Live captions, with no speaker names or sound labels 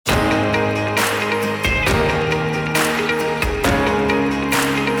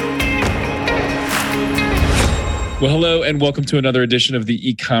Well, hello, and welcome to another edition of the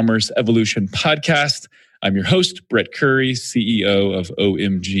E-Commerce Evolution Podcast. I'm your host, Brett Kiri, CEO of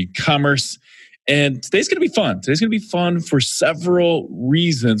OMG Commerce. And today's going to be fun. Today's going to be fun for several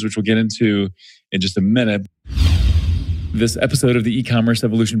reasons, which we'll get into in just a minute. This episode of the E-Commerce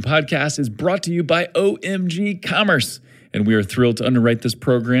Evolution Podcast is brought to you by OMG Commerce. And we are thrilled to underwrite this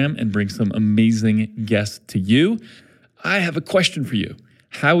program and bring some amazing guests to you. I have a question for you.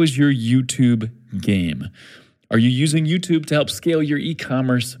 How is your YouTube game? Are you using YouTube to help scale your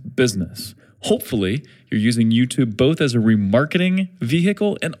e-commerce business? Hopefully, you're using YouTube both as a remarketing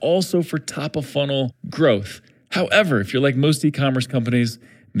vehicle and also for top-of-funnel growth. However, if you're like most e-commerce companies,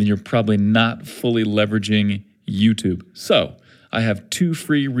 then you're probably not fully leveraging YouTube. So, I have two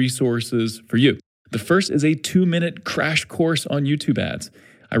free resources for you. The first is a 2-minute crash course on YouTube ads.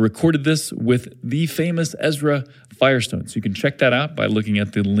 I recorded this with the famous Ezra Firestone. So you can check that out by looking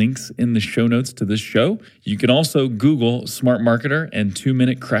at the links in the show notes to this show. You can also Google Smart Marketer and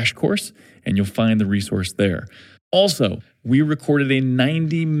 2-minute crash course, and you'll find the resource there. Also, we recorded a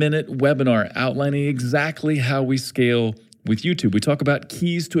 90-minute webinar outlining exactly how we scale with YouTube. We talk about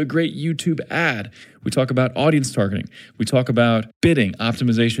keys to a great YouTube ad. We talk about audience targeting. We talk about bidding,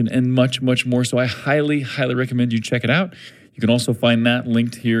 optimization, and much, much more. So I highly, highly recommend you check it out. You can also find that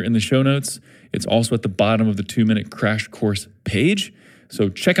linked here in the show notes. It's also at the bottom of the 2-minute crash course page. So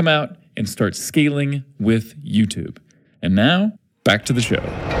check them out and start scaling with YouTube. And now, back to the show.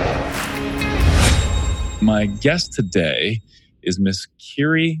 My guest today is Miss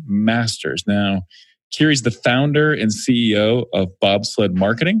Kiri Masters. Now, Kiri's the founder and CEO of Bobsled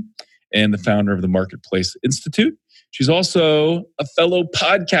Marketing and the founder of the Marketplace Institute. She's also a fellow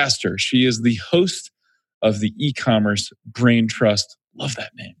podcaster. She is the host of the e-commerce brain trust. Love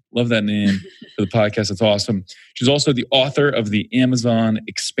that name. Love that name for the podcast. It's awesome. She's also the author of the Amazon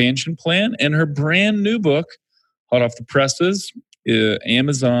Expansion Plan and her brand new book, hot off the presses,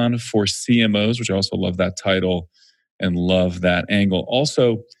 Amazon for CMOs, which I also love that title and love that angle.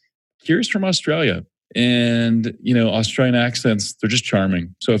 Also, Kiri's from Australia. And, you know, Australian accents, they're just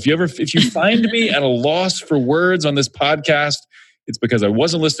charming. So if you find me at a loss for words on this podcast, it's because I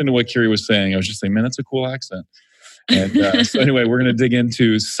wasn't listening to what Kiri was saying. I was just saying, man, that's a cool accent. And so anyway, we're going to dig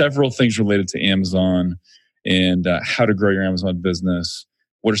into several things related to Amazon and how to grow your Amazon business.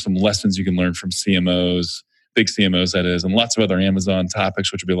 What are some lessons you can learn from CMOs, big CMOs that is, and lots of other Amazon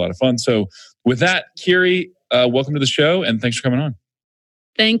topics, which will be a lot of fun. So with that, Kiri, welcome to the show and thanks for coming on.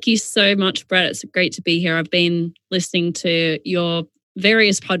 Thank you so much, Brett. It's great to be here. I've been listening to your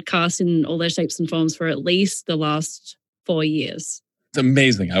various podcasts in all their shapes and forms for at least the last 4 years. It's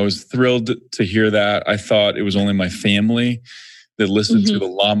amazing. I was thrilled to hear that. I thought it was only my family that listened to the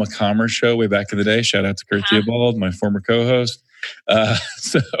Llama Commerce show way back in the day. Shout out to Kurt Theobald, my former co-host.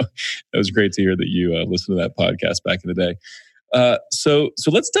 So it was great to hear that you listened to that podcast back in the day. So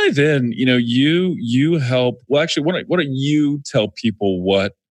let's dive in. You know, you help. Well, actually, why don't you tell people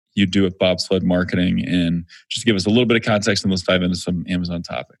what you do at Bobsled Marketing and just give us a little bit of context, and let's dive into some Amazon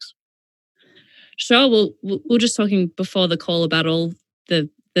topics. Sure. Well, we're just talking before the call about all the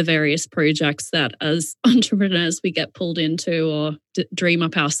various projects that as entrepreneurs we get pulled into or dream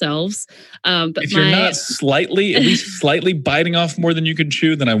up ourselves. But if you're not at least slightly biting off more than you can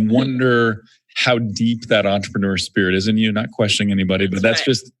chew, then I wonder how deep that entrepreneur spirit is in you. Not questioning anybody, but that's right.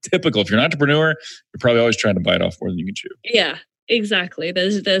 Just typical. If you're an entrepreneur, you're probably always trying to bite off more than you can chew. Yeah, exactly.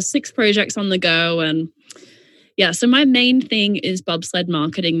 There's 6 projects on the go, and yeah, so my main thing is Bobsled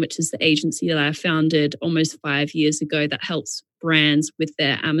Marketing, which is the agency that I founded almost 5 years ago that helps brands with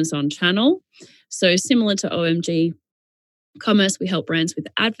their Amazon channel. So similar to OMG Commerce, we help brands with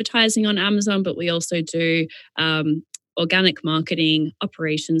advertising on Amazon, but we also do organic marketing,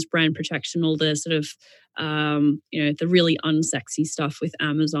 operations, brand protection, all the sort of, the really unsexy stuff with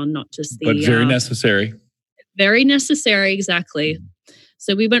Amazon, not just the... But very necessary. Very necessary, exactly.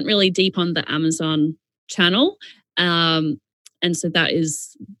 So we went really deep on the Amazon channel. And so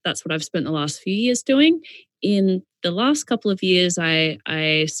that's what I've spent the last few years doing. In the last couple of years,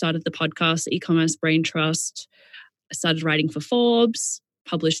 I started the podcast, E-Commerce Brain Trust. I started writing for Forbes,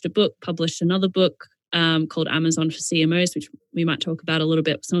 published a book, published another book called Amazon for CMOs, which we might talk about a little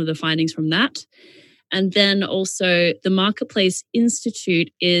bit, some of the findings from that. And then also the Marketplace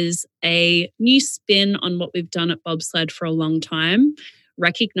Institute is a new spin on what we've done at Bobsled for a long time,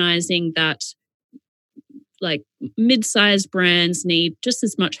 recognizing that like mid-sized brands need just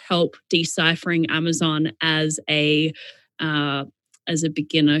as much help deciphering Amazon as a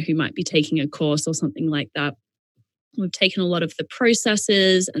beginner who might be taking a course or something like that. We've taken a lot of the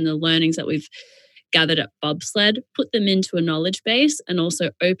processes and the learnings that we've gathered at Bobsled, put them into a knowledge base, and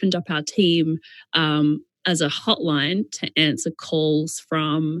also opened up our team as a hotline to answer calls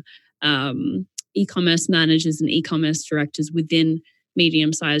from e-commerce managers and e-commerce directors within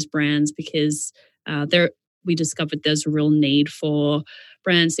medium-sized brands, because we discovered there's a real need for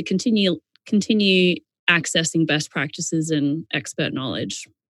brands to continue accessing best practices and expert knowledge.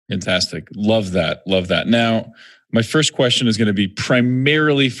 Fantastic. Love that. Love that. Now, my first question is going to be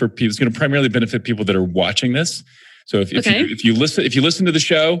primarily for people. It's going to primarily benefit people that are watching this. So if you listen to the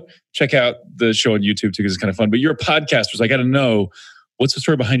show, check out the show on YouTube too, because it's kind of fun. But you're a podcaster, so I got to know, what's the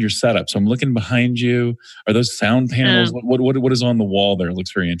story behind your setup? So I'm looking behind you. Are those sound panels? What is on the wall there? It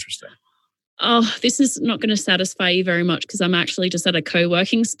looks very interesting. Oh, this is not going to satisfy you very much, because I'm actually just at a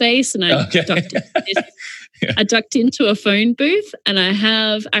co-working space, and I ducked into a phone booth, and I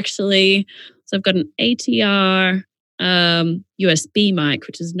have actually, so I've got an ATR USB mic,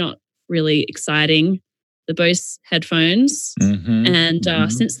 which is not really exciting, the Bose headphones, and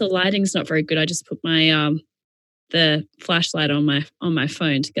since the lighting's not very good, I just put my the flashlight on my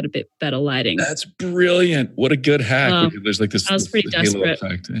phone to get a bit better lighting. That's brilliant. What a good hack. There's like this. I was pretty desperate.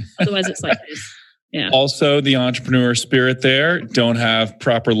 Otherwise, it's like this. Yeah. Also, the entrepreneur spirit there. Don't have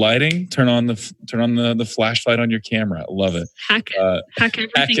proper lighting. Turn on the flashlight on your camera. Love it. Hack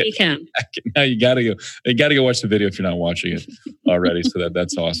everything you can. Now you gotta go watch the video if you're not watching it already. So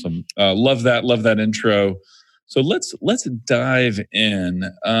that's awesome. Love that. Love that intro. So let's dive in.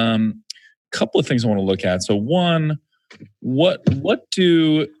 Couple of things I want to look at. So one, so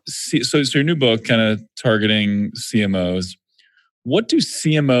your new book kind of targeting CMOs. What do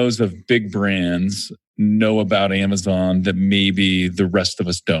CMOs of big brands know about Amazon that maybe the rest of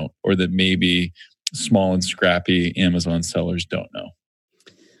us don't, or that maybe small and scrappy Amazon sellers don't know?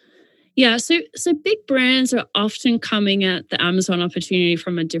 Yeah, so big brands are often coming at the Amazon opportunity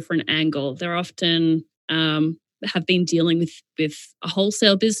from a different angle. They're often have been dealing with a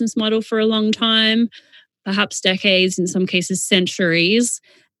wholesale business model for a long time, perhaps decades, in some cases centuries.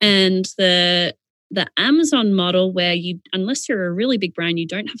 And the Amazon model, where unless you're a really big brand, you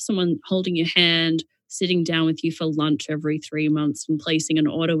don't have someone holding your hand, sitting down with you for lunch every 3 months and placing an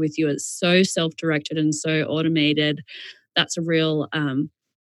order with you. It's so self-directed and so automated. That's a real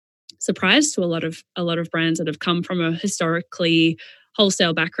surprise to a lot of brands that have come from a historically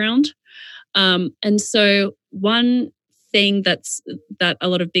wholesale background. And so one thing that a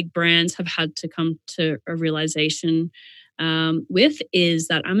lot of big brands have had to come to a realization with is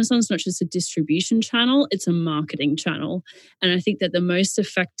that Amazon's not just a distribution channel, it's a marketing channel. And I think that the most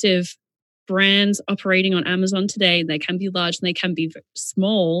effective brands operating on Amazon today, they can be large and they can be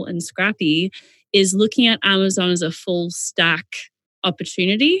small and scrappy, is looking at Amazon as a full stack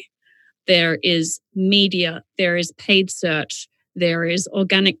opportunity. There is media, there is paid search, there is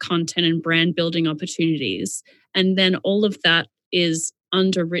organic content and brand building opportunities. And then all of that is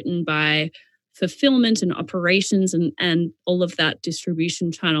underwritten by fulfillment and operations and all of that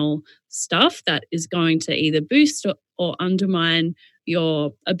distribution channel stuff that is going to either boost or undermine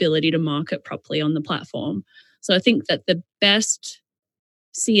your ability to market properly on the platform. So I think that the best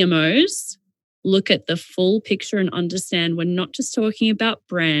CMOs look at the full picture and understand we're not just talking about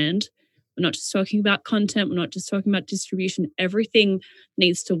brand, we're not just talking about content, we're not just talking about distribution. Everything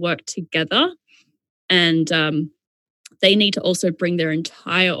needs to work together. And they need to also bring their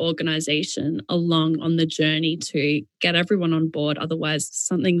entire organization along on the journey to get everyone on board. Otherwise,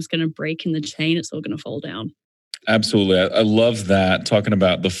 something's going to break in the chain. It's all going to fall down. Absolutely. I love that. Talking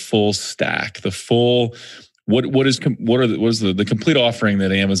about the full stack, the full, what is the complete offering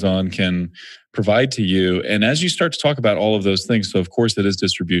that Amazon can provide to you. And as you start to talk about all of those things, so of course it is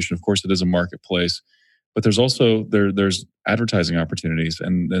distribution, of course it is a marketplace, but there's also there's advertising opportunities,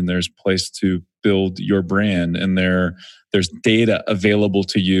 and then there's place to build your brand, and there's data available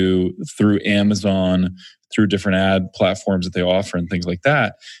to you through Amazon, through different ad platforms that they offer and things like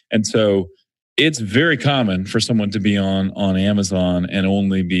that. And so it's very common for someone to be on Amazon and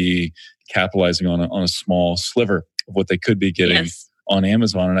only be capitalizing on a small sliver of what they could be getting on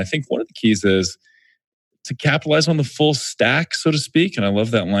Amazon. And I think one of the keys is to capitalize on the full stack, so to speak. And I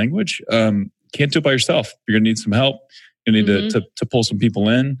love that language. Can't do it by yourself. You're going to need some help. You need to pull some people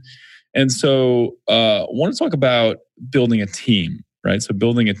in. And so I want to talk about building a team, right? So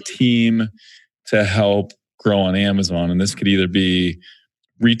building a team to help grow on Amazon. And this could either be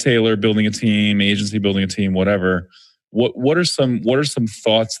retailer building a team, agency building a team, whatever. What are some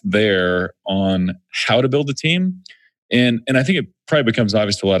thoughts there on how to build a team? And I think it probably becomes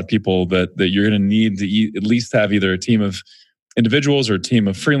obvious to a lot of people that you're going to need to at least have either a team of individuals or a team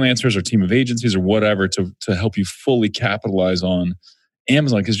of freelancers or a team of agencies or whatever to help you fully capitalize on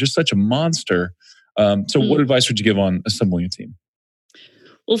Amazon, because you're such a monster. So what advice would you give on assembling a team?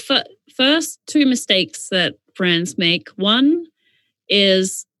 Well, first two mistakes that brands make. One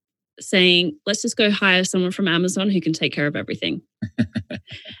is saying, let's just go hire someone from Amazon who can take care of everything.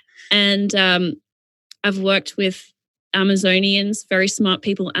 And I've worked with Amazonians, very smart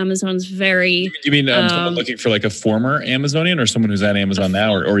people. Amazon's very... You mean someone looking for like a former Amazonian or someone who's at Amazon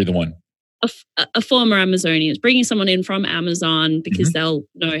now or either one? A former Amazonian, bringing someone in from Amazon because they'll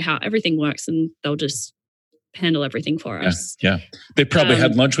know how everything works and they'll just handle everything for us. Yeah. They probably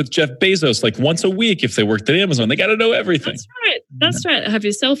had lunch with Jeff Bezos like once a week if they worked at Amazon. They got to know everything. That's right. Have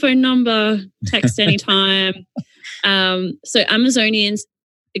your cell phone number, text anytime. So Amazonians,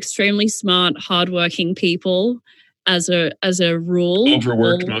 extremely smart, hardworking people as a rule.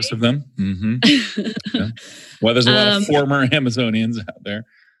 Overworked, most of them. Yeah. Well, there's a lot of former Amazonians out there.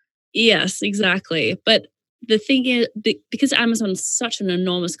 Yes, exactly. But the thing is, because Amazon's such an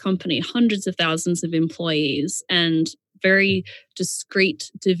enormous company, hundreds of thousands of employees and very discrete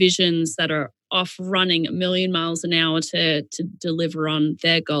divisions that are off running a million miles an hour to deliver on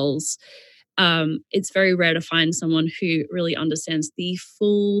their goals, it's very rare to find someone who really understands the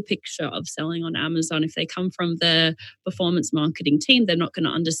full picture of selling on Amazon. If they come from the performance marketing team, they're not going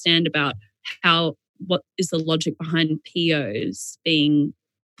to understand about what is the logic behind POs being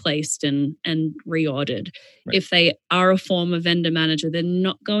placed and reordered. Right. If they are a former vendor manager, they're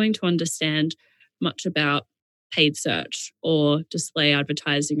not going to understand much about paid search or display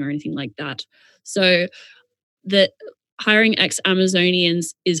advertising or anything like that. So the hiring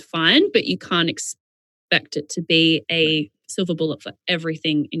ex-Amazonians is fine, but you can't expect it to be a silver bullet for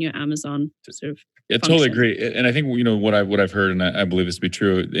everything in your Amazon sort of I totally agree. And I think, what I've heard, and I believe this to be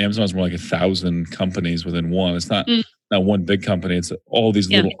true, Amazon's more like 1,000 companies within one. It's not one big company. It's all these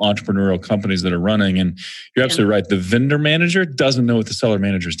little entrepreneurial companies that are running. And you're absolutely right. The vendor manager doesn't know what the seller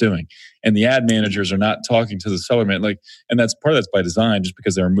manager is doing. And the ad managers are not talking to the seller man. And that's by design, just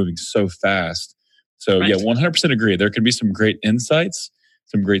because they're moving so fast. So 100% agree. There can be some great insights,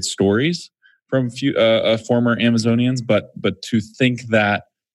 some great stories from former Amazonians, but to think that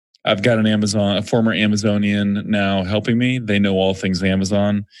I've got a former Amazonian now helping me, they know all things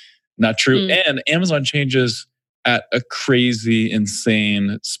Amazon, not true. And Amazon changes at a crazy,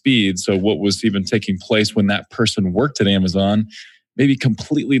 insane speed. So what was even taking place when that person worked at Amazon may be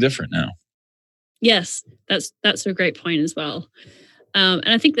completely different now. Yes, that's a great point as well. And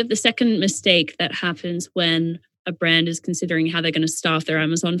I think that the second mistake that happens when a brand is considering how they're going to staff their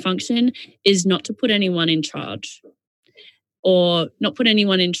Amazon function is not to put anyone in charge, or not put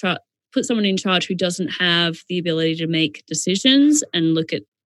anyone in charge. Put someone in charge who doesn't have the ability to make decisions and look at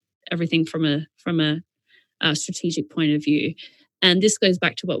everything from a strategic point of view. And this goes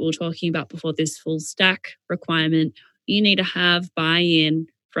back to what we were talking about before, this full stack requirement. You need to have buy-in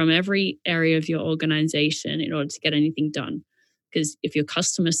from every area of your organization in order to get anything done. Because if your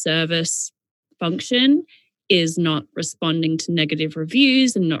customer service function is not responding to negative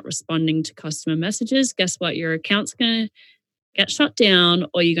reviews and not responding to customer messages, guess what? Your account's going to get shut down,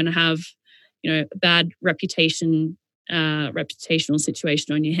 or you're going to have, a bad reputational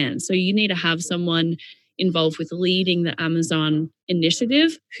situation on your hands. So you need to have someone involved with leading the Amazon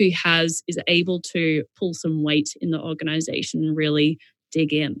initiative who is able to pull some weight in the organization and really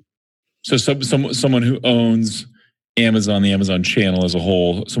dig in. So someone who owns Amazon, the Amazon channel as a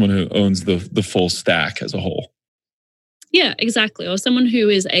whole, someone who owns the full stack as a whole. Yeah, exactly. Or someone who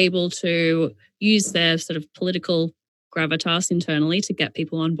is able to use their sort of political gravitas internally to get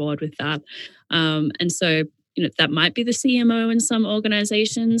people on board with that. And so, that might be the CMO in some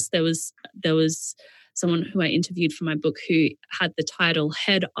organizations. There was someone who I interviewed for my book who had the title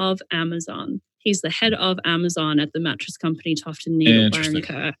Head of Amazon. He's the head of Amazon at the mattress company Tuft & Needle Bar &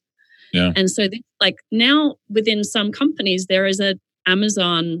 Kerr. Yeah. And so now within some companies, there is an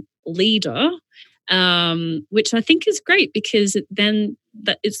Amazon leader, which I think is great, because then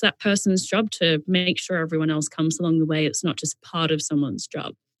it's that person's job to make sure everyone else comes along the way. It's not just part of someone's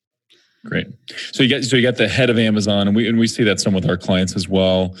job. Great. So you got the head of Amazon, and we see that some with our clients as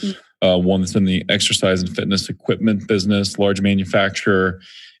well. One that's in the exercise and fitness equipment business, large manufacturer,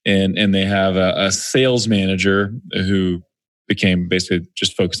 and they have a sales manager who became basically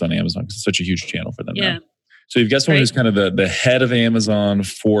just focused on Amazon because it's such a huge channel for them now. So you've got someone who's kind of the head of Amazon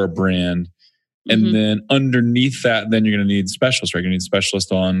for a brand. And then underneath that, then you're going to need specialists, right? You're going to need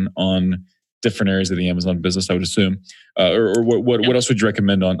specialists on different areas of the Amazon business, I would assume. Or what else would you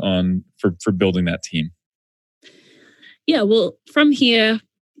recommend for building that team? Yeah, well, from here,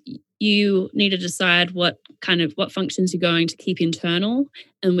 you need to decide what functions you're going to keep internal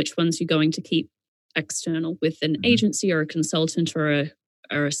and which ones you're going to keep external with an agency or a consultant or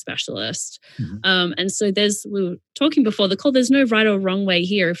are a specialist. Mhm. And so we were talking before the call, there's no right or wrong way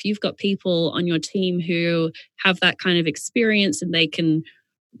here. If you've got people on your team who have that kind of experience and they can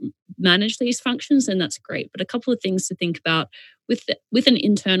manage these functions, then that's great. But a couple of things to think about with an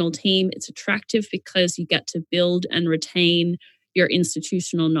internal team, it's attractive because you get to build and retain your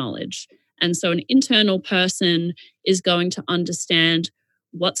institutional knowledge. And so an internal person is going to understand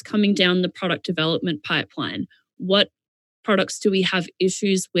what's coming down the product development pipeline. What products do we have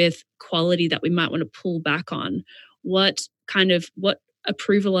issues with quality that we might want to pull back on? What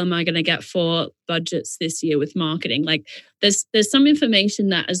approval am I going to get for budgets this year with marketing? Like there's some information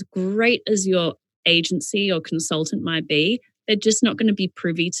that, as great as your agency or consultant might be, they're just not going to be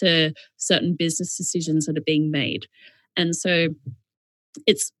privy to certain business decisions that are being made. And so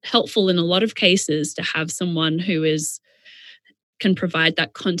it's helpful in a lot of cases to have someone who can provide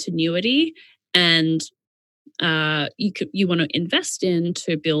that continuity, and you want to invest in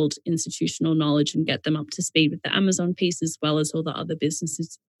to build institutional knowledge and get them up to speed with the Amazon piece as well as all the other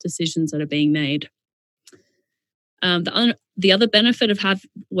business decisions that are being made. The other benefit of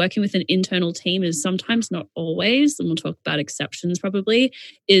working with an internal team is sometimes, not always, and we'll talk about exceptions probably,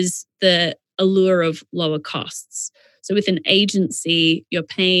 is the allure of lower costs. So with an agency, you're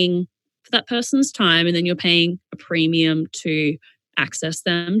paying for that person's time and then you're paying a premium to access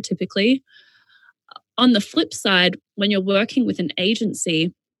them typically. On the flip side, when you're working with an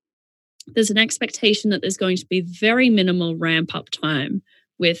agency, there's an expectation that there's going to be very minimal ramp up time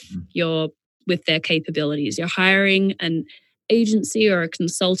with their capabilities. You're hiring an agency or a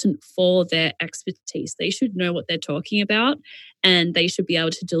consultant for their expertise. They should know what they're talking about and they should be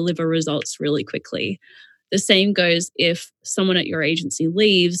able to deliver results really quickly. The same goes if someone at your agency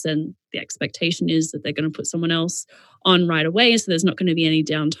leaves, and the expectation is that they're going to put someone else on right away. So there's not going to be any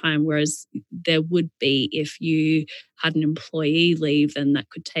downtime, whereas there would be if you had an employee leave, then that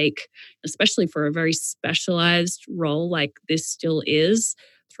could take, especially for a very specialized role like this still is,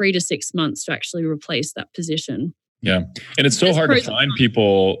 3 to 6 months to actually replace that position. Yeah. And it's so hard to find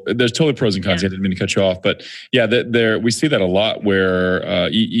people. There's totally pros and cons. Yeah. I didn't mean to cut you off, but yeah, we see that a lot where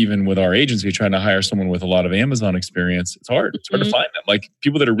even with our agency, trying to hire someone with a lot of Amazon experience, it's hard. It's hard to find them. Like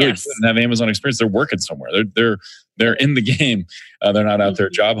people that are really good and have Amazon experience, they're working somewhere. They're in the game. They're not out there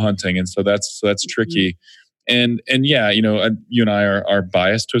job hunting. And so that's tricky. And yeah, you and I are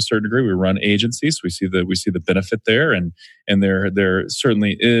biased to a certain degree. We run agencies. We see the benefit there. And there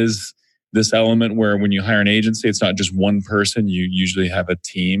certainly is this element where when you hire an agency, it's not just one person. You usually have a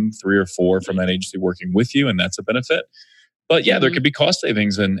team, 3 or 4 from that agency working with you, and that's a benefit. But yeah, there could be cost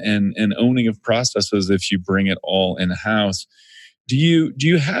savings and owning of processes if you bring it all in-house. Do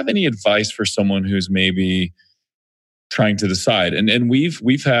you have any advice for someone who's maybe trying to decide? And we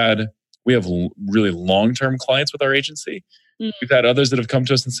have really long-term clients with our agency. We've had others that have come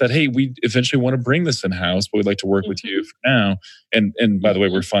to us and said, hey, we eventually want to bring this in-house, but we'd like to work with you for now. And by the way,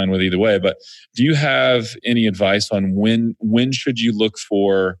 we're fine with either way. But do you have any advice on when should you look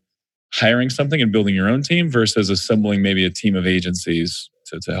for hiring something and building your own team versus assembling maybe a team of agencies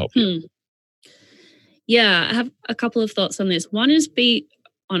to help you? Yeah, I have a couple of thoughts on this. One is be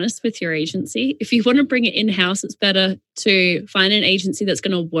honest with your agency. If you want to bring it in-house, it's better to find an agency that's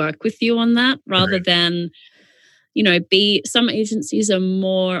going to work with you on that rather than some agencies are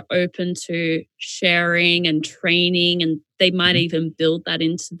more open to sharing and training, and they might even build that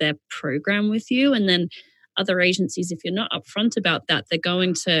into their program with you. And then other agencies, if you're not upfront about that, they're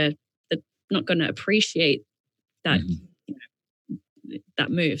not going to appreciate that that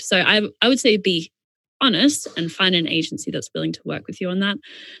move. So I would say be honest and find an agency that's willing to work with you on that.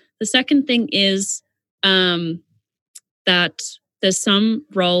 The second thing is that there's some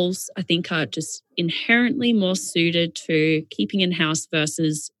roles I think are just inherently more suited to keeping in-house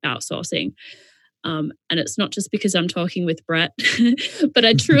versus outsourcing. And it's not just because I'm talking with Brett, but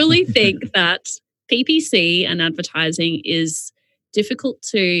I truly think that PPC and advertising is difficult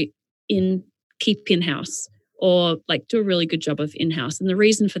to keep in-house or like do a really good job of in-house. And the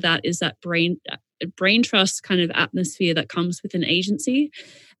reason for that is that brain trust kind of atmosphere that comes with an agency,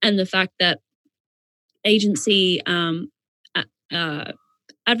 and the fact that agency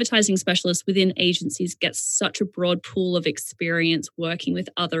advertising specialists within agencies get such a broad pool of experience working with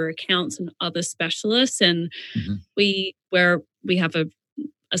other accounts and other specialists. And we have a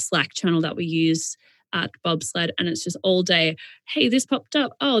Slack channel that we use at Bobsled, and it's just all day, hey, this popped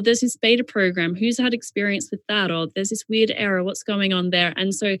up. Oh, there's this beta program. Who's had experience with that? Or there's this weird error. What's going on there?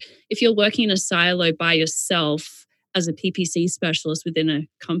 And so if you're working in a silo by yourself as a PPC specialist within a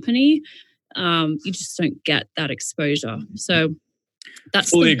company, you just don't get that exposure. So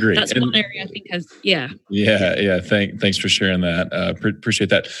Fully agree. That's one area I think Thanks for sharing that. Appreciate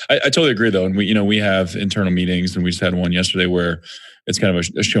that. I totally agree, though. And we have internal meetings, and we just had one yesterday where it's kind of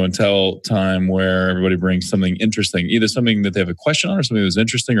a show and tell time where everybody brings something interesting, either something that they have a question on or something that's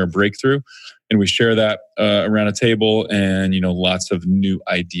interesting or a breakthrough, and we share that around a table, and lots of new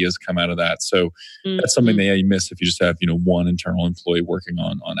ideas come out of that. So that's something that you miss if you just have one internal employee working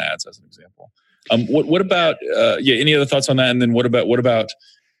on ads, as an example. What about any other thoughts on that? And then what about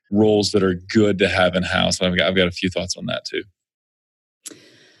roles that are good to have in house? I've got a few thoughts on that too.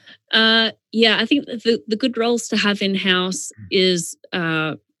 I think the good roles to have in house is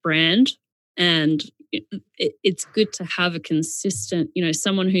brand, and it's good to have a consistent,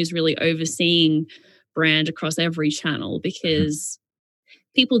 someone who's really overseeing brand across every channel, because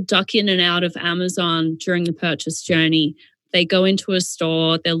people duck in and out of Amazon during the purchase journey. They go into a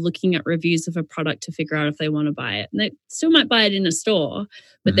store, they're looking at reviews of a product to figure out if they want to buy it. And they still might buy it in a store,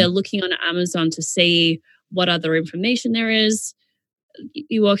 but they're looking on Amazon to see what other information there is.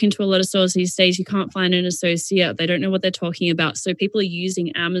 You walk into a lot of stores these days, you can't find an associate. They don't know what they're talking about. So people are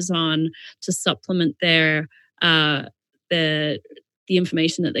using Amazon to supplement their the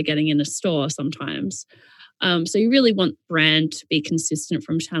information that they're getting in a store sometimes. So you really want brand to be consistent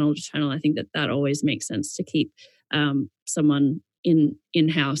from channel to channel. I think that always makes sense to keep someone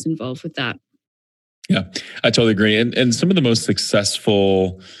in-house involved with that. Yeah, I totally agree. And some of the most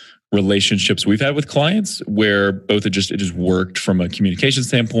successful relationships we've had with clients where both it just worked from a communication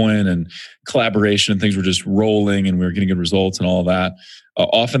standpoint and collaboration, and things were just rolling and we were getting good results and all of that.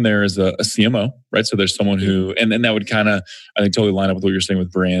 Often there is a CMO, right? So there's someone who, and that would kind of, I think, totally line up with what you're saying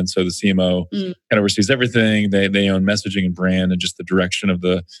with brand. So the CMO kind of oversees everything. They own messaging and brand and just the direction of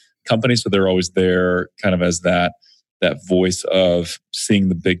the company. So they're always there kind of as that voice of seeing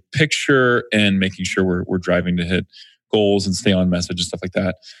the big picture and making sure we're driving to hit goals and stay on message and stuff like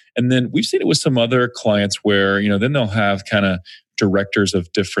that. And then we've seen it with some other clients where, then they'll have kind of directors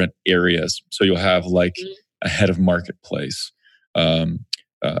of different areas. So you'll have like a head of marketplace,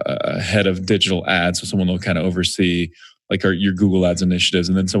 a head of digital ads. So someone will kind of oversee like your Google Ads initiatives,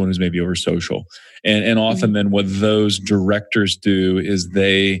 and then someone who's maybe over social. And often then what those directors do is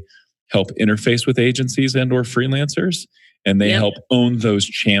they help interface with agencies and or freelancers, and they help own those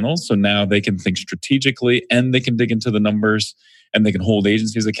channels. So now they can think strategically, and they can dig into the numbers, and they can hold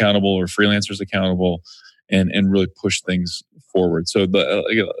agencies accountable or freelancers accountable, and really push things forward. So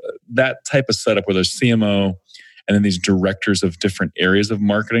that type of setup where there's CMO and then these directors of different areas of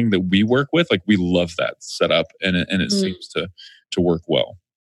marketing that we work with, like we love that setup, and it seems to work well.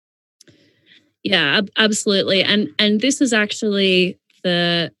 Yeah, absolutely. And this is actually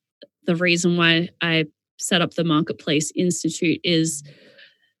the reason why I set up the Marketplace Institute. Is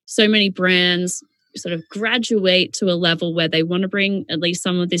so many brands sort of graduate to a level where they want to bring at least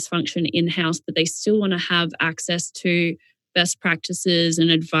some of this function in-house, but they still want to have access to best practices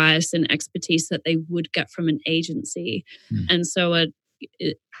and advice and expertise that they would get from an agency. And so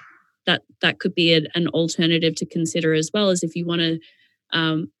that could be an alternative to consider, as well as if you want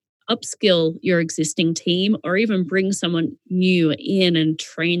to upskill your existing team, or even bring someone new in and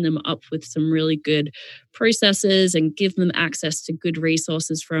train them up with some really good processes and give them access to good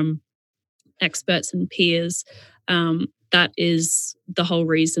resources from experts and peers. That is the whole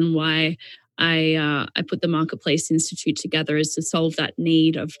reason why I put the Marketplace Institute together, is to solve that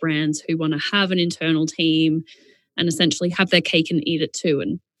need of brands who want to have an internal team and essentially have their cake and eat it too,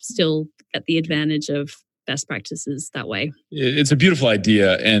 and still get the advantage of best practices that way. It's a beautiful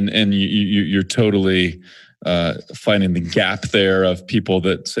idea, and you're totally finding the gap there of people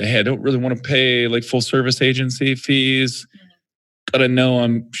that say, "Hey, I don't really want to pay like full service agency fees, but I know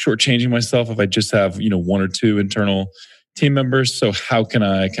I'm shortchanging myself if I just have one or two internal team members. So how can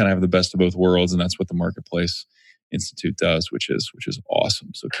I kind of have the best of both worlds?" And that's what the Marketplace Institute does, which is awesome.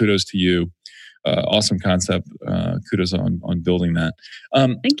 So kudos to you. Awesome concept. Kudos on building that.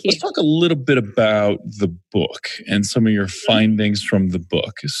 Thank you. Let's talk a little bit about the book and some of your findings from the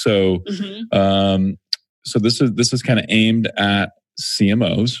book. So, so this is kind of aimed at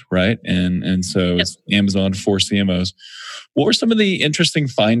CMOs, right? And so it's Amazon for CMOs. What were some of the interesting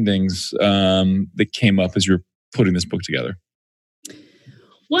findings that came up as you're putting this book together?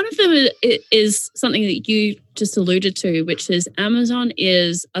 One of them is something that you just alluded to, which is Amazon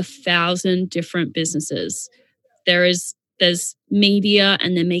is 1,000 different businesses. There's media,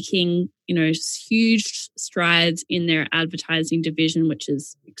 and they're making huge strides in their advertising division, which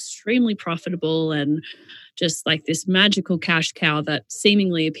is extremely profitable and just like this magical cash cow that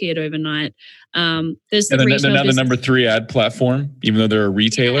seemingly appeared overnight. There's they're now the number 3 ad platform, even though they're a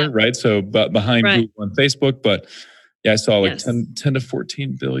retailer, right? So, but behind Google and Facebook, but Yeah, I saw like Yes. 10 to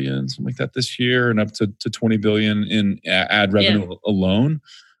 14 billion, something like that this year, and up to 20 billion in ad revenue alone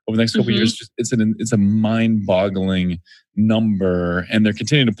over the next couple of years. Just it's a mind-boggling number, and they're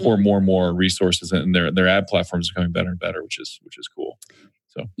continuing to pour more and more resources, and their ad platforms are becoming better and better, which is cool.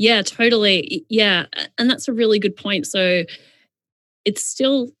 So yeah, totally. Yeah, and that's a really good point. So it's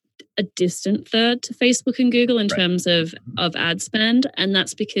still a distant third to Facebook and Google in terms of ad spend, and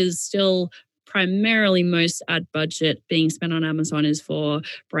that's because still primarily most ad budget being spent on Amazon is for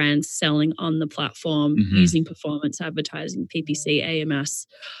brands selling on the platform using performance advertising, PPC, AMS,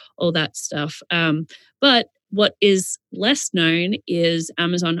 all that stuff. But what is less known is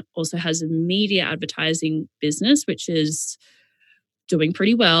Amazon also has a media advertising business, which is doing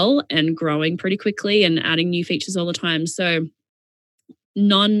pretty well and growing pretty quickly and adding new features all the time. So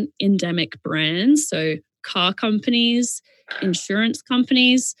non-endemic brands, so car companies, insurance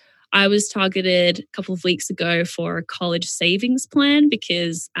companies. I was targeted a couple of weeks ago for a college savings plan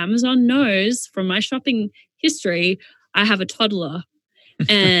because Amazon knows from my shopping history, I have a toddler.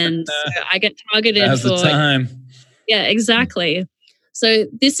 And so I get targeted now's for the time. Yeah, exactly. So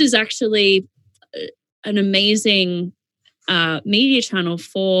this is actually an amazing media channel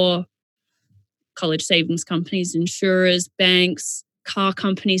for college savings companies, insurers, banks, car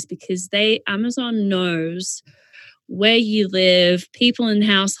companies, because Amazon knows where you live, people in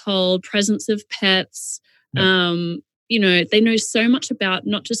household, presence of pets. They know so much about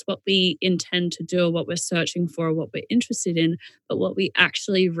not just what we intend to do or what we're searching for or what we're interested in, but what we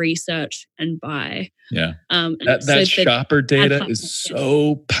actually research and buy. Yeah. That shopper data is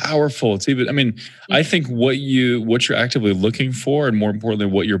so powerful. It's even, I think what you're actively looking for, and more importantly,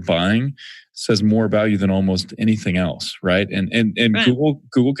 what you're buying, says more about you than almost anything else, right? And right.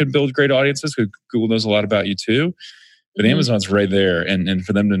 Google can build great audiences. Google knows a lot about you too, but Amazon's right there, and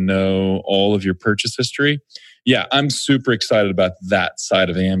for them to know all of your purchase history, yeah, I'm super excited about that side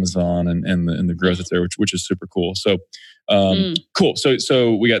of Amazon and the growth that's there, which is super cool. So cool.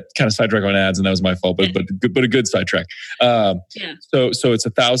 So we got kind of sidetracked on ads, and that was my fault, but a good sidetrack. So it's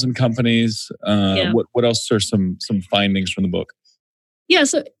 1,000 companies. What else are some findings from the book? Yeah,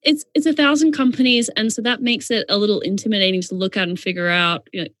 so it's 1,000 companies, and so that makes it a little intimidating to look at and figure out,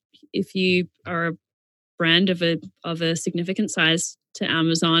 if you are a brand of a significant size to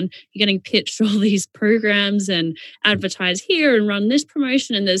Amazon, you're getting pitched all these programs and advertise here and run this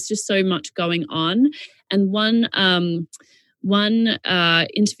promotion, and there's just so much going on. And one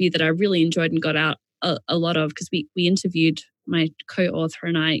interview that I really enjoyed and got out a lot of, because we interviewed, my co-author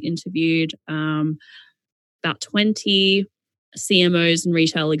and I interviewed about 20 CMOs and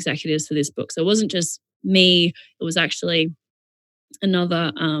retail executives for this book. So it wasn't just me, it was actually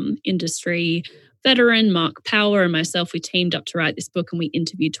another industry veteran, Mark Power, and myself. We teamed up to write this book, and we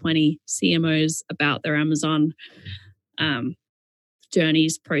interviewed 20 CMOs about their Amazon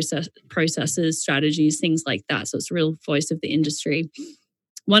journeys, processes, strategies, things like that. So it's a real voice of the industry.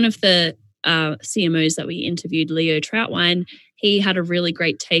 One of the CMOs that we interviewed, Leo Troutwine, he had a really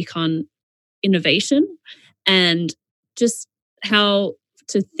great take on innovation and just how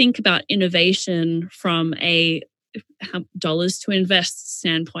to think about innovation from a dollars to invest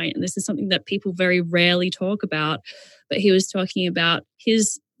standpoint. And this is something that people very rarely talk about, but he was talking about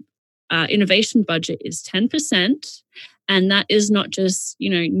his innovation budget is 10%. And that is not just,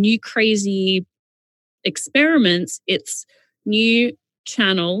 new crazy experiments. It's new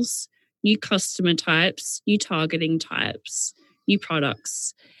channels, new customer types, new targeting types, new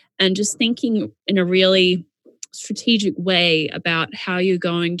products, and just thinking in a really strategic way about how you're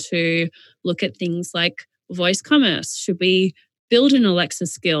going to look at things like voice commerce. Should we build an Alexa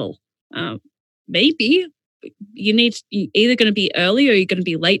skill? Maybe. You're either going to be early or you're going to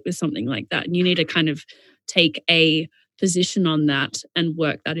be late with something like that. And you need to kind of take a position on that and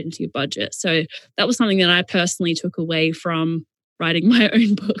work that into your budget. So that was something that I personally took away from writing my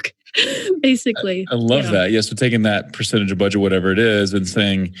own book, basically. I love that. Yeah. So taking that percentage of budget, whatever it is, and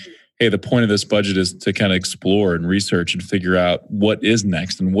saying, hey, the point of this budget is to kind of explore and research and figure out what is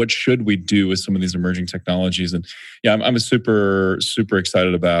next and what should we do with some of these emerging technologies. And yeah, I'm super, super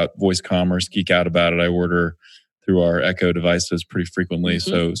excited about voice commerce, geek out about it. I order through our Echo devices pretty frequently.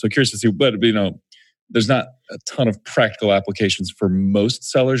 So curious to see, but there's not a ton of practical applications for most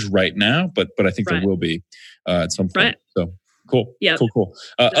sellers right now, but I think there will be at some point. Right. So cool. Yeah. Cool.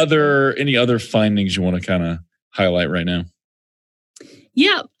 Any other findings you want to kind of highlight right now?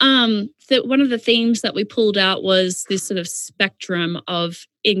 Yeah, one of the themes that we pulled out was this sort of spectrum of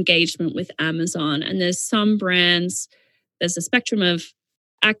engagement with Amazon. And there's some brands, there's a spectrum of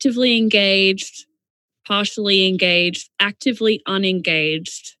actively engaged, partially engaged, actively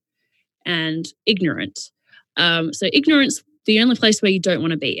unengaged, and ignorant. So ignorance, the only place where you don't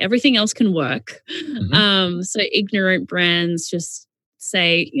want to be. Everything else can work. So ignorant brands just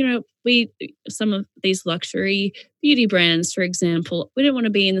say, some of these luxury beauty brands, for example, we don't want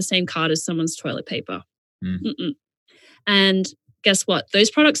to be in the same cart as someone's toilet paper. And guess what?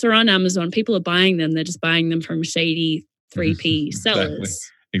 Those products are on Amazon. People are buying them. They're just buying them from shady 3P sellers.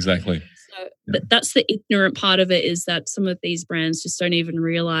 Exactly. So that's the ignorant part of it, is that some of these brands just don't even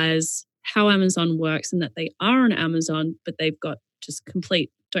realize how Amazon works and that they are on Amazon, but they've got just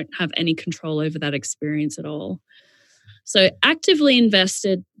don't have any control over that experience at all. So actively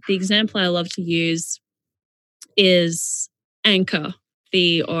invested, the example I love to use is Anker,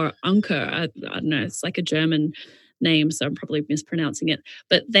 or Anker. I don't know, it's like a German name, so I'm probably mispronouncing it.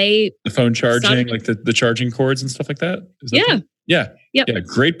 But the phone charging, like the charging cords and stuff like that? Yeah,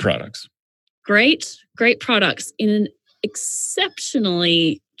 great products. Great products in an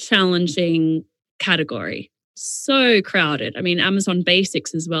exceptionally challenging category. So crowded. I mean, Amazon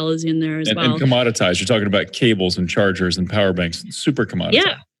Basics as well is in there as well. And commoditized. You're talking about cables and chargers and power banks. Super commoditized.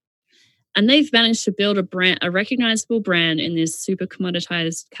 Yeah. And they've managed to build a recognizable brand in this super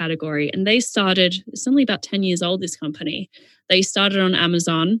commoditized category. And it's only about 10 years old, this company. They started on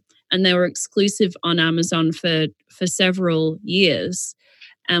Amazon and they were exclusive on Amazon for several years.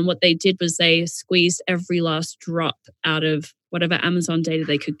 And what they did was they squeezed every last drop out of whatever Amazon data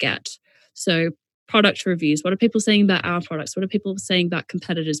they could get. So product reviews. What are people saying about our products? What are people saying about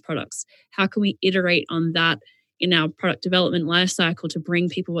competitors' products? How can we iterate on that in our product development lifecycle to bring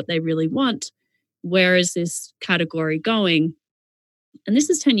people what they really want? Where is this category going? And this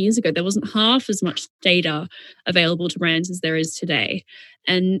is 10 years ago. There wasn't half as much data available to brands as there is today.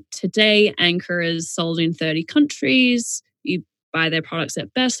 And today, Anker is sold in 30 countries. You buy their products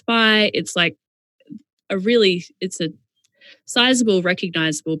at Best Buy. It's like it's a sizable,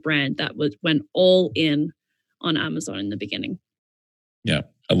 recognizable brand that went all in on Amazon in the beginning. Yeah,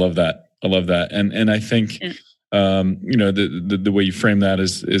 I love that. And I think the way you frame that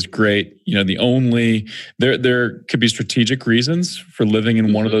is great. There could be strategic reasons for living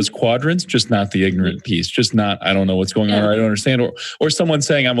in one of those quadrants, just not the ignorant piece, just not, I don't know what's going on, or I don't understand, or someone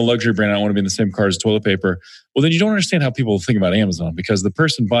saying I'm a luxury brand, I don't want to be in the same cart as toilet paper. Well, then you don't understand how people think about Amazon, because the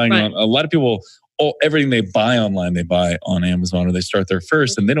person buying on, a lot of people, everything they buy online, they buy on Amazon, or they start there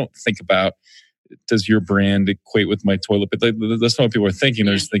first, and they don't think about, does your brand equate with my toilet paper? That's not what people are thinking.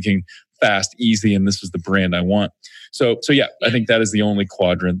 They're just thinking fast, easy, and this is the brand I want. So yeah, I think that is the only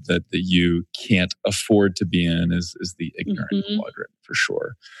quadrant that you can't afford to be in, is the ignorant quadrant, for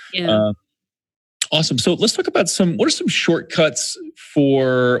sure. Yeah. Awesome. So let's talk about what are some shortcuts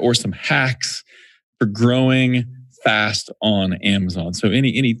or some hacks for growing fast on Amazon? So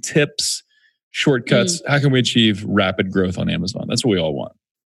any tips, shortcuts? How can we achieve rapid growth on Amazon? That's what we all want.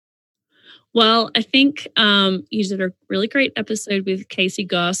 Well, I think you did a really great episode with Casey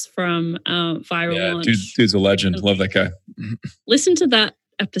Goss from Viral Launch. Dude's a legend. Love that guy. Listen to that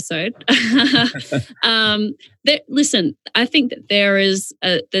episode. Listen, I think that there's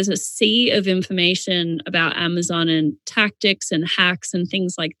a sea of information about Amazon and tactics and hacks and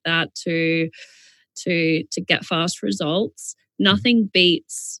things like that to get fast results. Nothing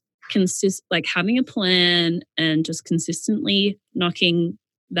beats having a plan and just consistently knocking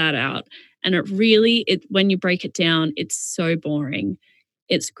that out. And when you break it down, it's so boring.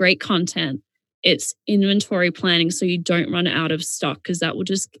 It's great content. It's inventory planning so you don't run out of stock, because that will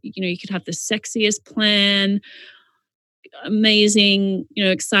just, you could have the sexiest plan, amazing,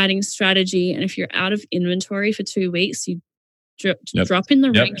 exciting strategy. And if you're out of inventory for 2 weeks, you drop in the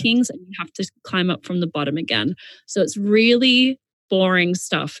rankings and you have to climb up from the bottom again. So it's really boring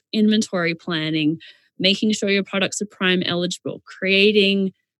stuff. Inventory planning, making sure your products are Prime eligible,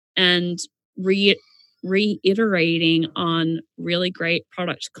 creating and reiterating on really great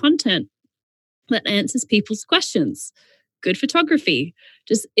product content that answers people's questions. Good photography.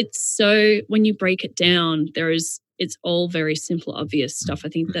 When you break it down, it's all very simple, obvious stuff. I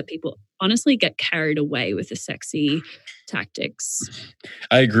think that people honestly get carried away with the sexy tactics.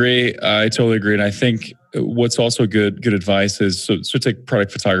 I agree. I totally agree. And I think what's also good advice is, so take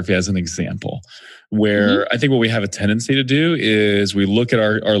product photography as an example, where I think what we have a tendency to do is we look at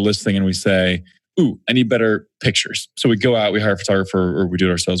our listing and we say, ooh, I need better pictures. So we go out, we hire a photographer, or we do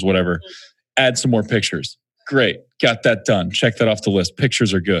it ourselves, whatever, add some more pictures. Great. Got that done. Check that off the list.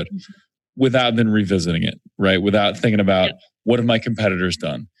 Pictures are good. Without then revisiting it, right? Without thinking about what have my competitors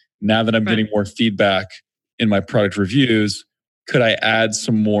done? Now that I'm getting more feedback in my product reviews, could I add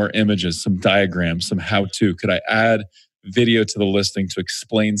some more images, some diagrams, some how-to? Could I add video to the listing to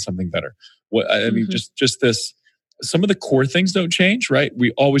explain something better? Just this. Some of the core things don't change, right?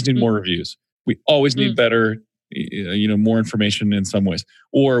 We always need more reviews. We always need better more information in some ways,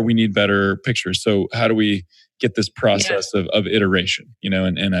 or we need better pictures. So how do we get this process of iteration?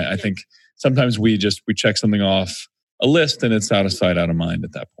 And I think sometimes we check something off a list and it's out of sight, out of mind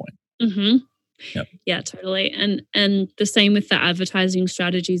at that point. Mm-hmm. Yep. Yeah, totally. And the same with the advertising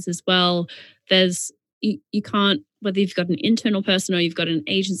strategies as well. There's you can't, whether you've got an internal person or you've got an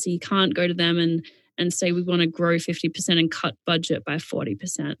agency, you can't go to them and say we want to grow 50% and cut budget by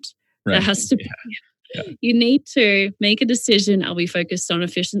 40%. Right. There has to be. Yeah. You need to make a decision. Are we focused on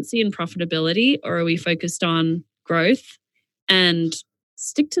efficiency and profitability, or are we focused on growth? And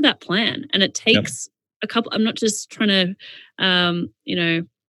stick to that plan. And it takes a couple. I'm not just trying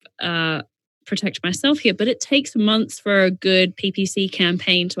to, protect myself here, but it takes months for a good PPC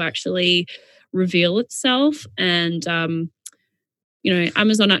campaign to actually reveal itself. And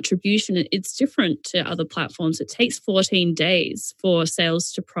Amazon attribution, it's different to other platforms. It takes 14 days for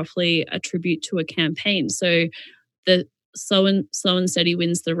sales to properly attribute to a campaign. So the slow and steady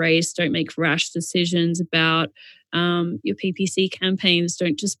wins the race. Don't make rash decisions about your PPC campaigns.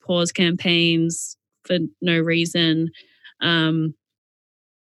 Don't just pause campaigns for no reason.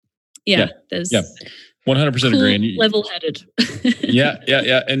 There's 100% cool, agree. And level-headed.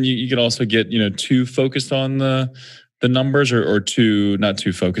 yeah. And you could also get too focused on the numbers, or too, not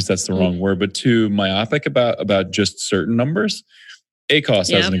too focused, that's the wrong word, but too myopic about just certain numbers.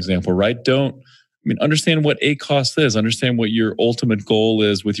 ACoS as an example, right? Understand what ACoS is. Understand what your ultimate goal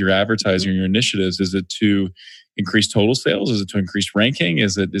is with your advertising, your initiatives. Is it to increase total sales? Is it to increase ranking?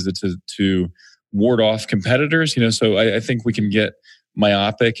 Is it to ward off competitors? So I think we can get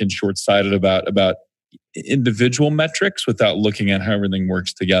myopic and short-sighted about individual metrics without looking at how everything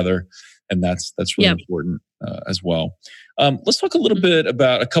works together. And that's really important as well. Let's talk a little bit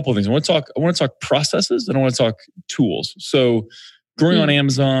about a couple of things. I want to talk processes, and I want to talk tools. So growing on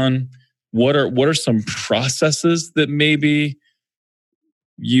Amazon, what are some processes that maybe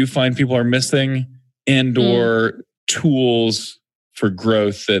you find people are missing, and or tools for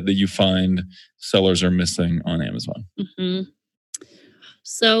growth that you find sellers are missing on Amazon? Mm-hmm.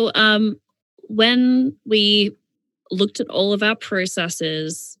 So when we looked at all of our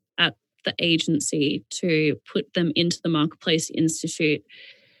processes at the agency to put them into the Marketplace Institute,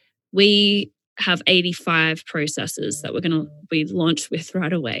 we have 85 processes that we're going to be launched with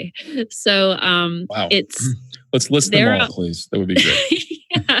right away. So wow. Let's list them all, please. That would be great.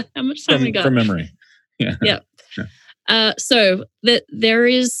 Yeah, how much time we got? From memory. Yeah. So there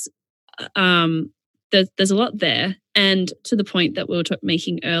is there's a lot there. And to the point that we were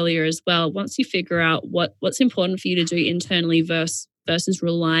making earlier as well, once you figure out what's important for you to do internally versus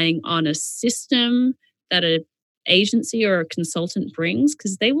relying on a system that an agency or a consultant brings,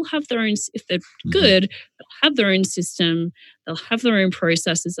 because they will have their own, if they're good, they'll have their own system, they'll have their own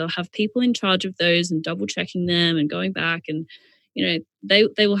processes, they'll have people in charge of those and double checking them and going back, and they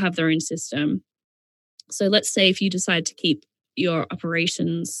will have their own system. So let's say if you decide to keep your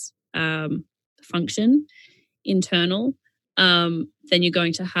operations function internal, then you're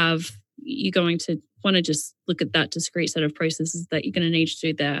going to want to just look at that discrete set of processes that you're going to need to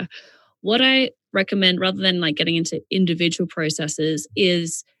do there. What I recommend, rather than getting into individual processes,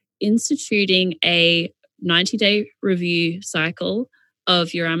 is instituting a 90-day review cycle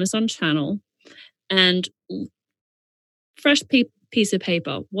of your Amazon channel and fresh piece of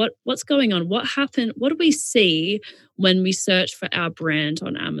paper. What's going on? What happened? What do we see when we search for our brand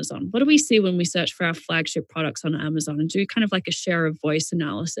on Amazon? What do we see when we search for our flagship products on Amazon? And do kind of like a share of voice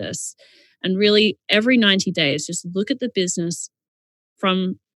analysis. And really every 90 days, just look at the business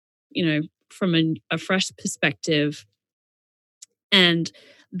from a fresh perspective. And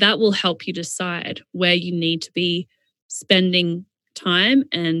that will help you decide where you need to be spending time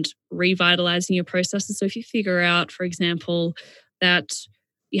and revitalizing your processes. So if you figure out, for example, that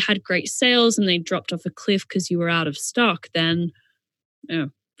you had great sales and they dropped off a cliff because you were out of stock, then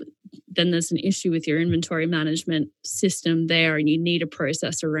there's an issue with your inventory management system there, and you need a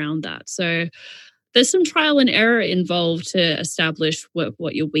process around that. So there's some trial and error involved to establish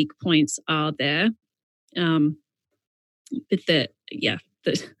what your weak points are there. But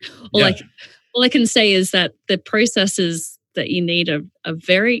all I can say is that the processes that you need are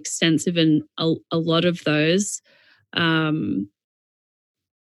very extensive, and a lot of those.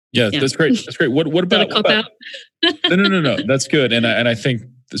 That's great. That's great. What about No. That's good. And I think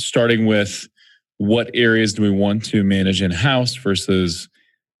starting with what areas do we want to manage in-house versus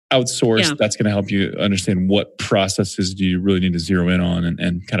outsourced, that's going to help you understand what processes do you really need to zero in on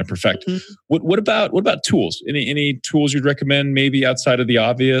and kind of perfect. What about tools? Any tools you'd recommend, maybe outside of the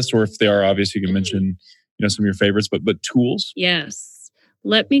obvious, or if they are obvious, you can mention some of your favorites, but tools? Yes.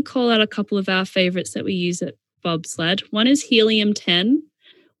 Let me call out a couple of our favorites that we use at bobsled. One is Helium-10,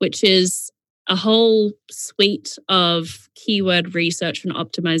 which is a whole suite of keyword research and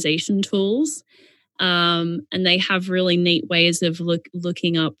optimization tools. And they have really neat ways of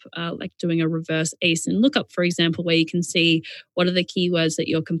looking up, like doing a reverse ASIN lookup, for example, where you can see what are the keywords that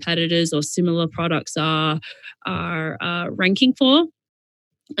your competitors or similar products are ranking for.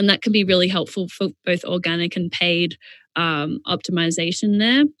 And that can be really helpful for both organic and paid optimization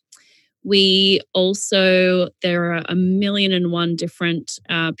there. There are 1,000,001 different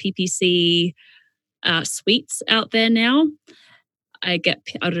PPC suites out there now. I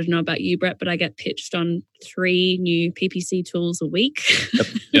don't know about you, Brett, but I get pitched on 3 new PPC tools a week.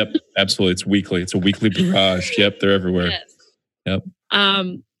 Yep, absolutely. It's weekly. It's a weekly barrage. Yep, they're everywhere. Yes. Yep.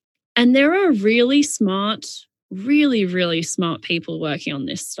 And there are really smart people working on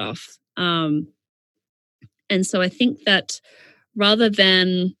this stuff. And so I think that rather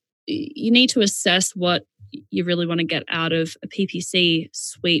than, you need to assess what you really want to get out of a PPC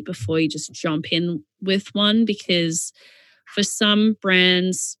suite before you just jump in with one, because for some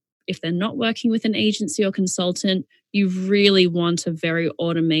brands, if they're not working with an agency or consultant, you really want a very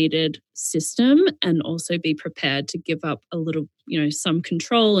automated system, and also be prepared to give up a little, some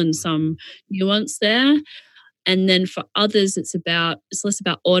control and some nuance there. And then for others, it's less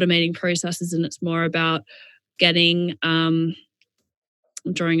about automating processes, and it's more about getting, I'm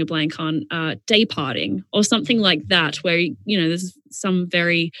drawing a blank on day parting or something like that, where, there's some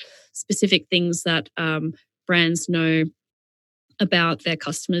very specific things that brands know about their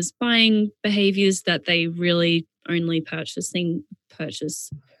customers' buying behaviors, that they really only purchase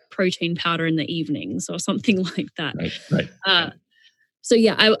protein powder in the evenings or something like that. Right. So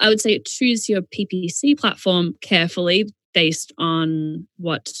yeah, I would say choose your PPC platform carefully based on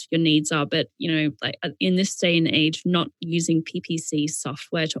what your needs are. But, like in this day and age, not using PPC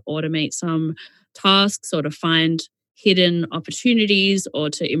software to automate some tasks or to find hidden opportunities or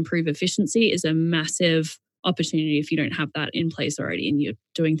to improve efficiency is a massive opportunity if you don't have that in place already and you're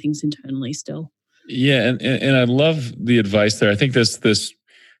doing things internally still. Yeah, and I love the advice there. I think this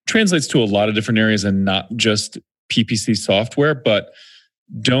translates to a lot of different areas and not just PPC software, but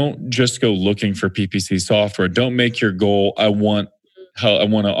don't just go looking for PPC software. Don't make your goal, I want to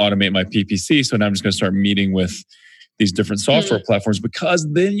automate my PPC, so now I'm just going to start meeting with these different software platforms, because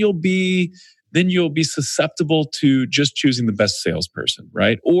then you'll be susceptible to just choosing the best salesperson,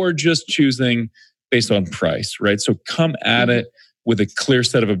 right? Or just choosing based on price, right? So come at it with a clear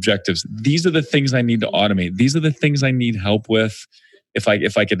set of objectives. These are the things I need to automate. These are the things I need help with. If I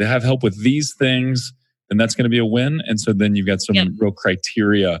could have help with these things, then that's going to be a win. And so then you've got some real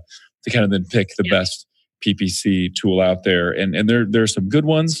criteria to kind of then pick the best PPC tool out there. And there are some good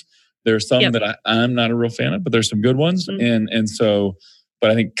ones. There are some that I'm not a real fan of, but there's some good ones.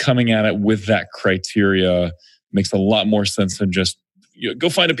 But I think coming at it with that criteria makes a lot more sense than just go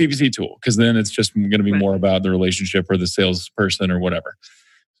find a PPC tool, because then it's just going to be more about the relationship or the salesperson or whatever.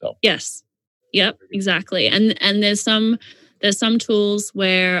 So yes, yep, exactly. And there's some tools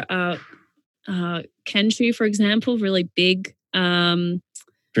where Kenshu, for example, really big,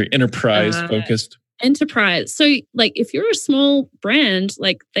 very enterprise focused. Enterprise. So, like, if you're a small brand,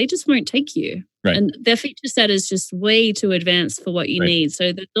 like, they just won't take you. Right. And their feature set is just way too advanced for what you need.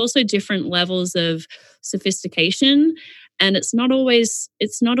 So there's also different levels of sophistication. And it's not always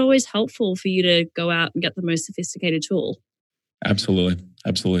helpful for you to go out and get the most sophisticated tool. Absolutely.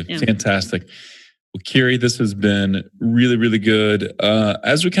 Yeah. Fantastic. Well, Kiri, this has been really, really good.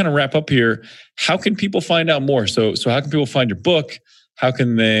 As we kind of wrap up here, how can people find out more? So how can people find your book? How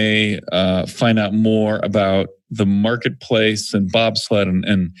can they find out more about the marketplace and bobsled,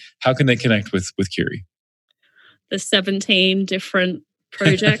 and how can they connect with Kiri? The 17 different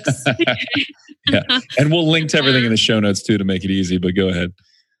projects. Yeah. And we'll link to everything in the show notes too to make it easy, but go ahead.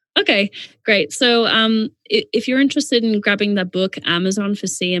 Okay, great. So if you're interested in grabbing the book, Amazon for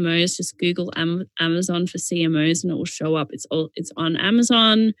CMOs, just Google Amazon for CMOs and it will show up. It's on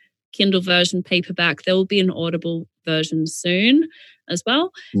Amazon, Kindle version, paperback. There will be an Audible version soon as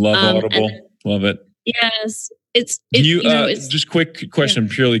well. Love Audible. Love it. Yes. Just quick question,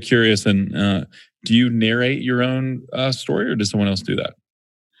 purely curious. And do you narrate your own story, or does someone else do that?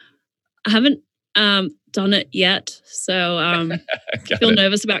 I haven't done it yet, so I feel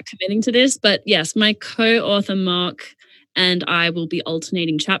nervous about committing to this. But yes, my co-author Mark and I will be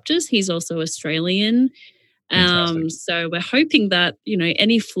alternating chapters. He's also Australian, Fantastic. So we're hoping that,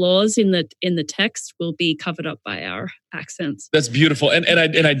 any flaws in the text will be covered up by our accents. That's beautiful. And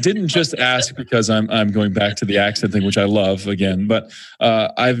I didn't just ask because I'm going back to the accent thing, which I love again, but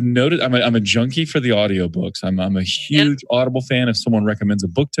I've noted I'm a junkie for the audiobooks. I'm a huge Audible fan. If someone recommends a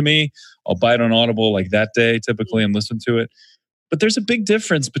book to me, I'll buy it on Audible like that day typically and listen to it. But there's a big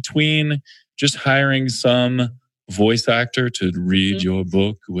difference between just hiring some voice actor to read your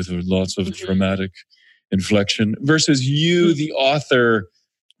book with lots of dramatic inflection versus you, the author,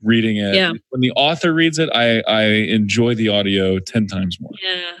 reading it. Yeah. When the author reads it, I enjoy the audio 10 times more.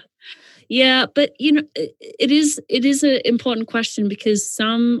 Yeah, but it is an important question because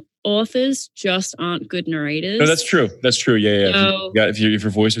some authors just aren't good narrators. No, that's true. Yeah. So, if your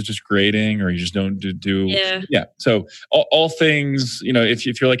voice is just grating, or you just don't do. Yeah. So all things,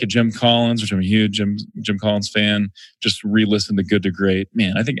 if you're like a Jim Collins, which I'm a huge Jim Collins fan, just re-listen to Good to Great.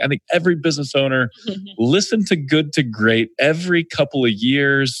 Man, I think every business owner listen to Good to Great every couple of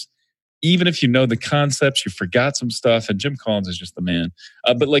years. Even if you know the concepts, you forgot some stuff, and Jim Collins is just the man.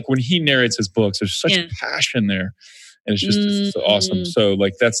 But like when he narrates his books, there's such passion there. And it's so awesome. So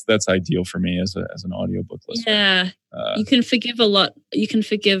like that's ideal for me as an audiobook listener. Yeah. You can forgive a lot. You can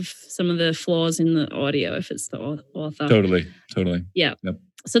forgive some of the flaws in the audio if it's the author. Totally. Yeah. Yep.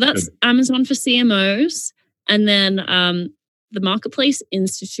 So that's Amazon for CMOs. And then the Marketplace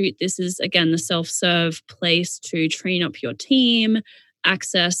Institute. This is, again, the self-serve place to train up your team,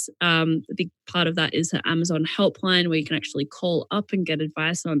 access. A big part of that is the Amazon helpline where you can actually call up and get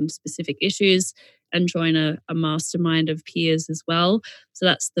advice on specific issues and join a mastermind of peers as well. So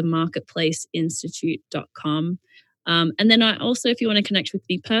that's the marketplaceinstitute.com. And then I also, if you want to connect with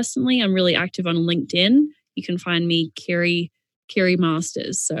me personally, I'm really active on LinkedIn. You can find me Kiri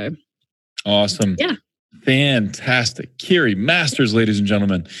Masters. So awesome. Yeah. Fantastic. Kiri Masters, ladies and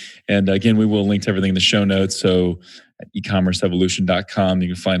gentlemen. And again, we will link to everything in the show notes. So at ecommerceevolution.com, you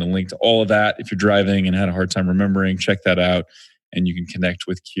can find a link to all of that. If you're driving and had a hard time remembering, check that out. And you can connect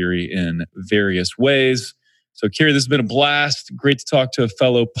with Kiri in various ways. So Kiri, this has been a blast. Great to talk to a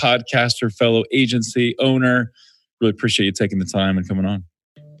fellow podcaster, fellow agency owner. Really appreciate you taking the time and coming on.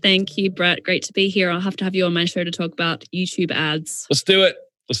 Thank you, Brett. Great to be here. I'll have to have you on my show to talk about YouTube ads. Let's do it.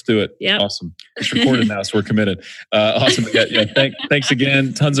 Yeah. Awesome. It's recorded now, so we're committed. Awesome. Thanks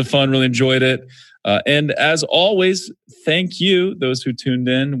again. Tons of fun. Really enjoyed it. And as always, thank you, those who tuned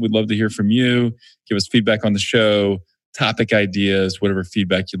in. We'd love to hear from you. Give us feedback on the show, topic ideas, whatever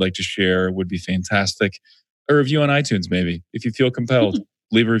feedback you'd like to share would be fantastic. A review on iTunes, maybe. If you feel compelled,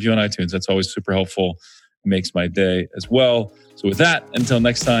 leave a review on iTunes. That's always super helpful. It makes my day as well. So with that, until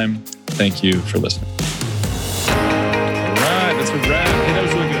next time, thank you for listening. All right, that's a wrap. Hey, that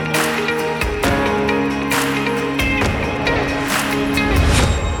was really good.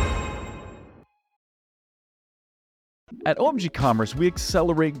 At OMG Commerce, we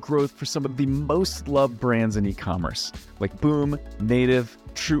accelerate growth for some of the most loved brands in e-commerce, like Boom, Native,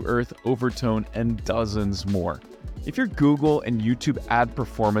 True Earth, Overtone, and dozens more. If your Google and YouTube ad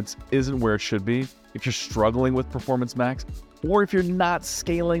performance isn't where it should be, if you're struggling with Performance Max, or if you're not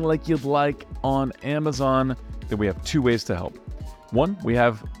scaling like you'd like on Amazon, then we have two ways to help. One, we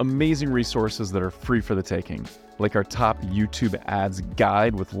have amazing resources that are free for the taking, like our top YouTube ads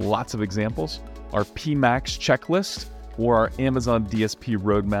guide with lots of examples, our PMax checklist, or our Amazon DSP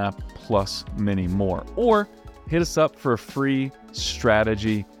roadmap, plus many more. Or hit us up for a free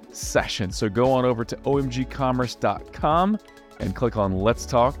strategy session. So go on over to omgcommerce.com and click on Let's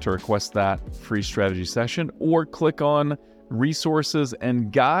Talk to request that free strategy session, or click on Resources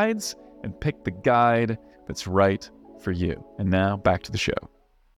and Guides and pick the guide that's right for you. And now back to the show.